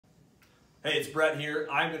Hey, it's Brett here.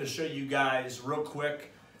 I'm going to show you guys real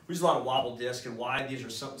quick. We use a lot of wobble disc and why these are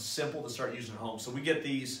something simple to start using at home. So we get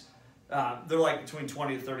these, they're like between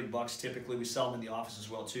 20 to 30 bucks typically. We sell them in the office as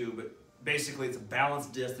well too, but basically it's a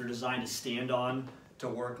balanced disc. They're designed to stand on to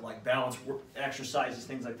work like balance exercises,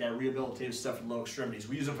 things like that, rehabilitative stuff for low extremities.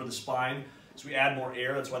 We use them for the spine, so we add more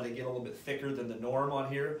air. That's why they get a little bit thicker than the norm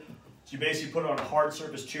on here. So you basically put it on a hard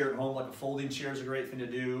surface chair at home, like a folding chair is a great thing to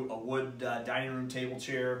do, a wood dining room table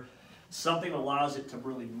chair. Something that allows it to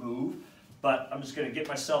really move, but I'm just going to get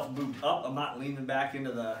myself moved up. I'm not leaning back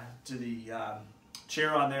into the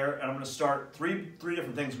chair on there, and I'm going to start three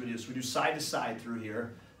different things we do. So we do side to side through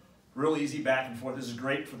here, real easy back and forth. This is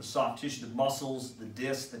great for the soft tissue, the muscles, the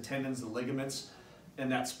discs, the tendons, the ligaments in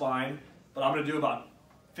that spine. But I'm going to do about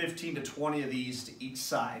 15 to 20 of these to each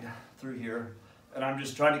side through here, and I'm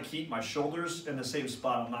just trying to keep my shoulders in the same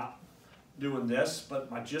spot. I'm not doing this,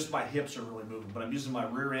 but just my hips are really moving, but I'm using my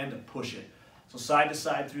rear end to push it. So side to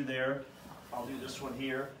side through there. I'll do this one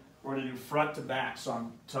here. We're going to do front to back. So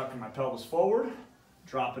I'm tucking my pelvis forward,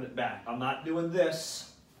 dropping it back. I'm not doing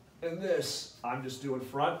this and this. I'm just doing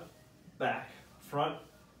front, back, front,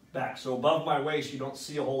 back. So above my waist, you don't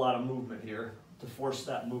see a whole lot of movement here to force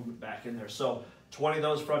that movement back in there. So 20 of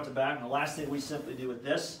those front to back. And the last thing we simply do with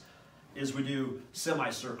this is we do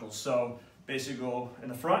semicircles. So basically go in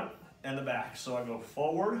the front and the back. So I go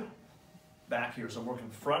forward, back here. So I'm working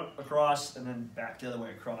front across and then back the other way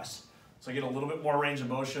across. So I get a little bit more range of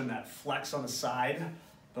motion, that flex on the side,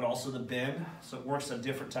 but also the bend. So it works a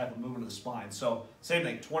different type of movement of the spine. So same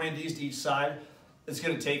thing, 20 of these to each side. It's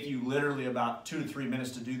going to take you literally about 2 to 3 minutes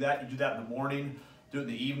to do that. You do that in the morning, do it in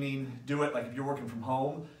the evening, do it like if you're working from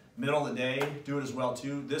home, middle of the day, do it as well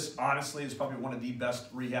too. This honestly is probably one of the best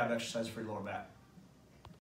rehab exercises for your lower back.